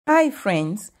Hi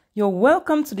friends, you're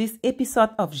welcome to this episode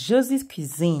of Jossy's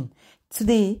Cuisine.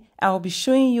 Today, I'll be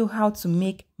showing you how to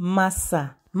make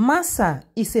masa. Masa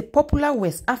is a popular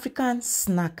West African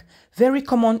snack, very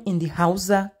common in the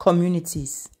Hausa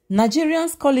communities.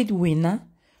 Nigerians call it Waina.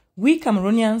 We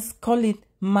Cameroonians call it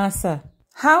masa.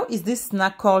 How is this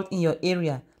snack called in your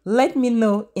area? Let me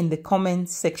know in the comment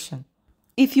section.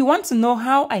 If you want to know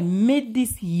how I made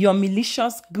this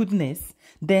yummylicious goodness,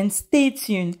 then stay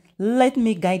tuned. Let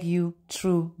me guide you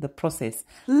through the process.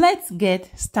 Let's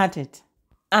get started.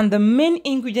 And the main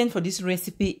ingredient for this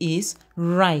recipe is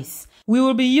rice. We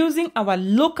will be using our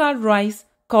local rice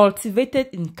cultivated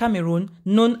in Cameroon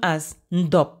known as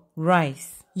ndop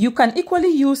rice. You can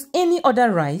equally use any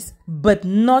other rice but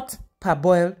not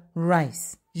parboiled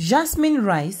rice. Jasmine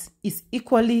rice is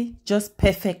equally just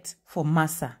perfect for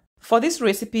masa. For this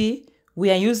recipe,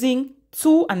 we are using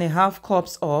 2.5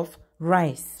 cups of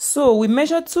rice. So we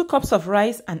measure 2 cups of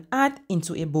rice and add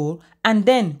into a bowl, and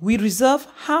then we reserve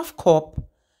 ½ cup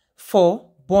for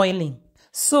boiling.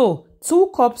 So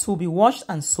 2 cups will be washed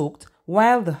and soaked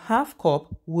while the ½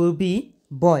 cup will be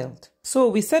boiled. So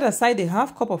we set aside the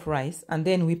 ½ cup of rice and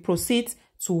then we proceed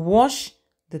to wash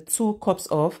the 2 cups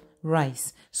of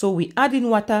rice. So we add in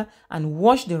water and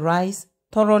wash the rice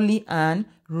thoroughly and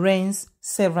rinse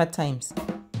several times.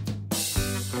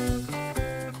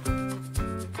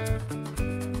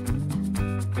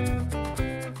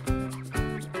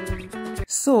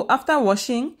 So after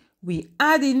washing, we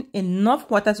add in enough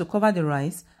water to cover the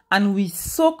rice and we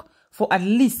soak for at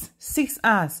least 6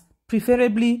 hours,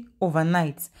 preferably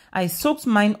overnight. I soaked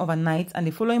mine overnight and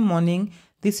the following morning,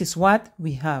 this is what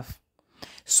we have.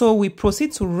 So we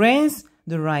proceed to rinse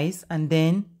the rice and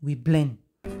then we blend.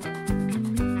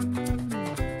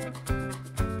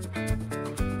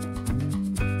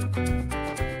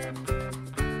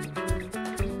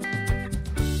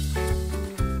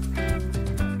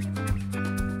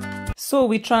 So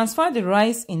we transfer the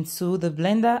rice into the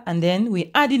blender and then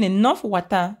we add in enough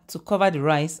water to cover the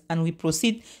rice and we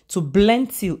proceed to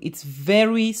blend till it's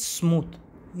very smooth.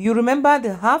 You remember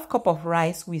the ½ cup of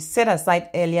rice we set aside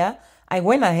earlier? I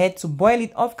went ahead to boil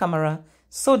it off camera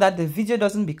so that the video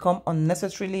doesn't become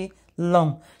unnecessarily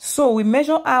long. So we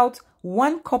measure out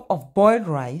 1 cup of boiled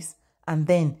rice and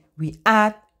then we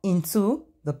add into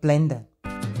the blender.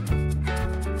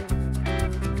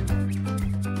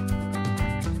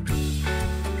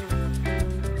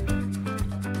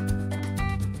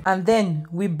 And then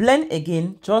we blend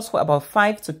again just for about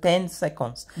 5 to 10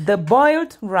 seconds. The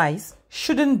boiled rice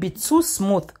shouldn't be too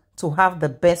smooth to have the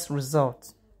best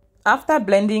result. After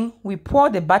blending, we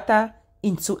pour the batter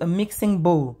into a mixing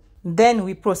bowl. Then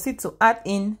we proceed to add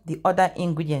in the other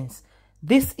ingredients.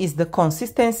 This is the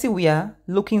consistency we are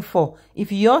looking for.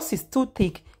 If yours is too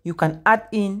thick, you can add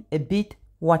in a bit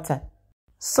water.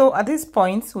 So at this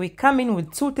point, we come in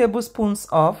with 2 tablespoons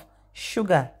of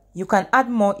sugar. You can add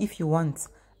more if you want.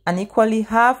 And equally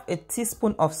 ½ a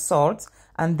teaspoon of salt,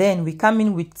 and then we come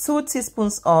in with 2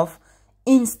 teaspoons of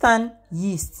instant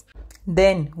yeast.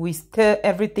 Then we stir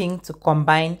everything to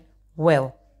combine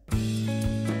well.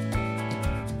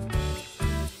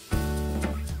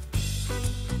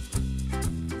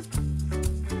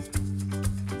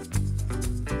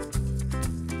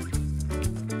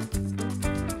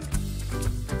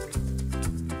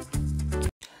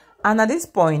 And at this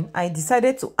point, I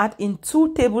decided to add in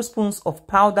 2 tablespoons of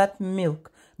powdered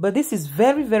milk. But this is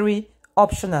very, very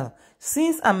optional.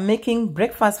 Since I'm making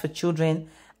breakfast for children,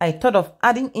 I thought of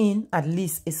adding in at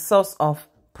least a source of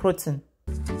protein.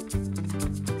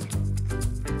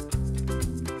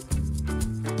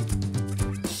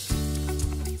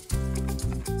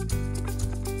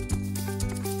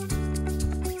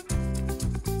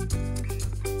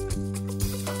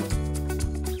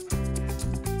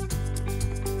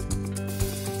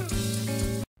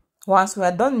 Once we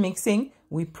are done mixing,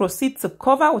 we proceed to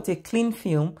cover with a clean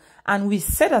film and we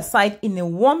set aside in a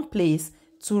warm place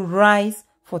to rise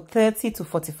for 30 to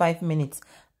 45 minutes.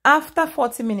 After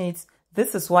 40 minutes,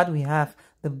 this is what we have.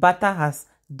 The batter has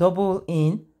doubled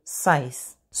in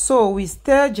size. So we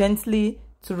stir gently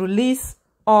to release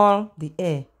all the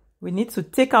air. We need to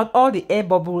take out all the air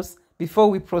bubbles before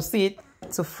we proceed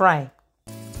to fry.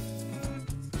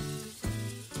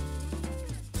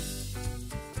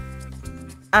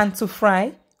 And to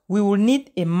fry, we will need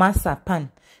a masa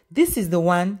pan. This is the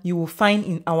one you will find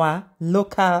in our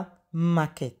local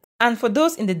market. And for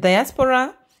those in the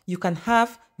diaspora, you can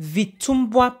have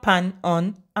vitumbua pan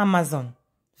on Amazon.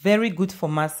 Very good for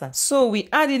masa. So we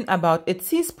add in about a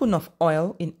teaspoon of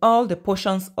oil in all the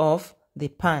portions of the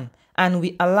pan. And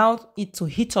we allow it to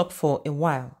heat up for a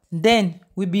while. Then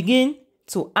we begin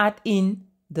to add in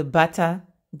the batter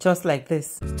just like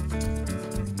this.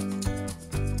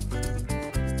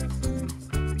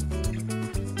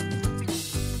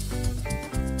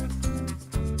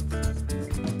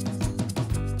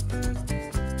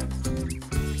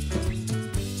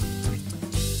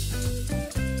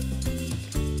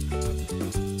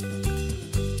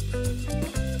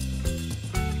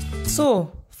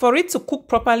 So for it to cook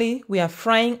properly, we are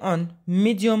frying on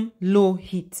medium-low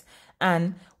heat,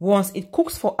 and once it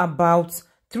cooks for about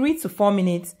 3 to 4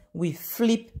 minutes, we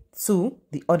flip to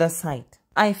the other side.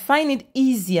 I find it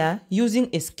easier using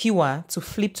a skewer to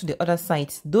flip to the other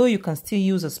side, though you can still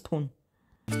use a spoon.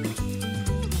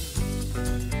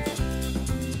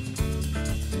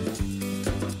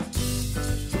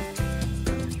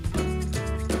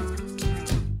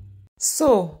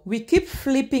 So we keep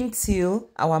flipping till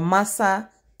our masa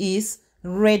is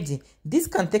ready. This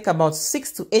can take about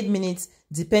 6 to 8 minutes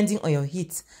depending on your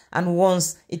heat. And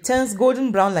once it turns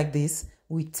golden brown like this,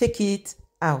 we take it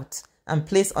out and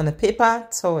place on a paper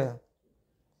towel.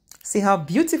 See how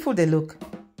beautiful they look.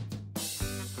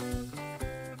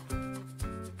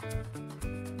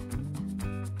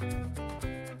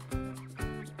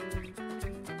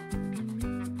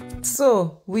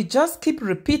 So we just keep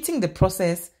repeating the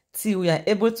process till we are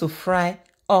able to fry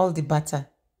all the batter.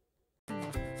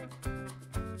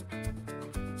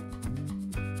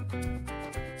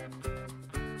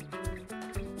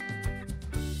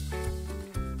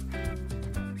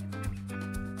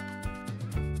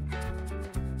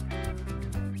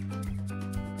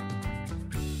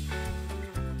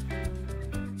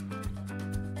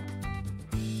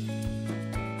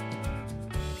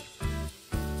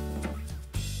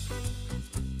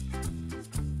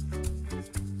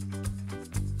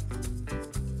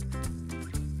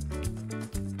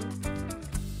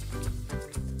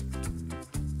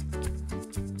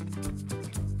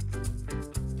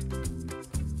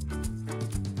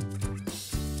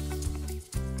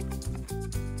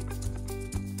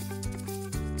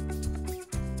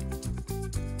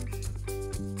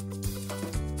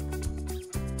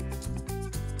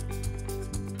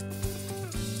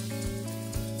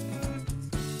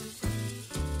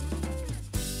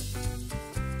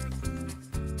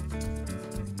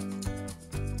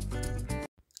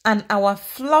 And our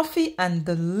fluffy and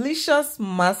delicious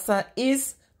masa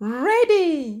is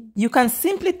ready. You can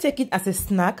simply take it as a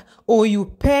snack, or you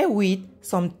pair with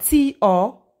some tea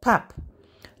or pap.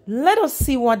 Let us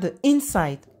see what the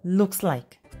inside looks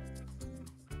like.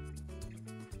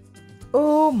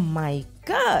 Oh my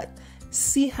God!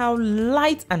 See how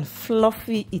light and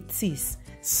fluffy it is.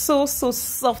 So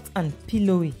soft and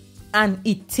pillowy. And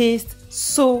it tastes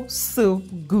so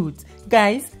good.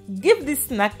 Guys, give this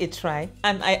snack a try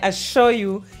and I assure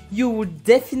you, you will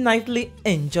definitely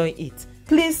enjoy it.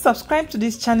 Please subscribe to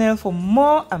this channel for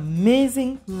more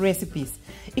amazing recipes.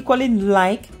 Equally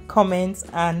like, comment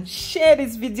and share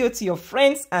this video to your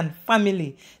friends and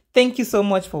family. Thank you so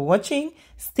much for watching.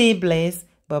 Stay blessed.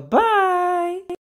 Bye-bye.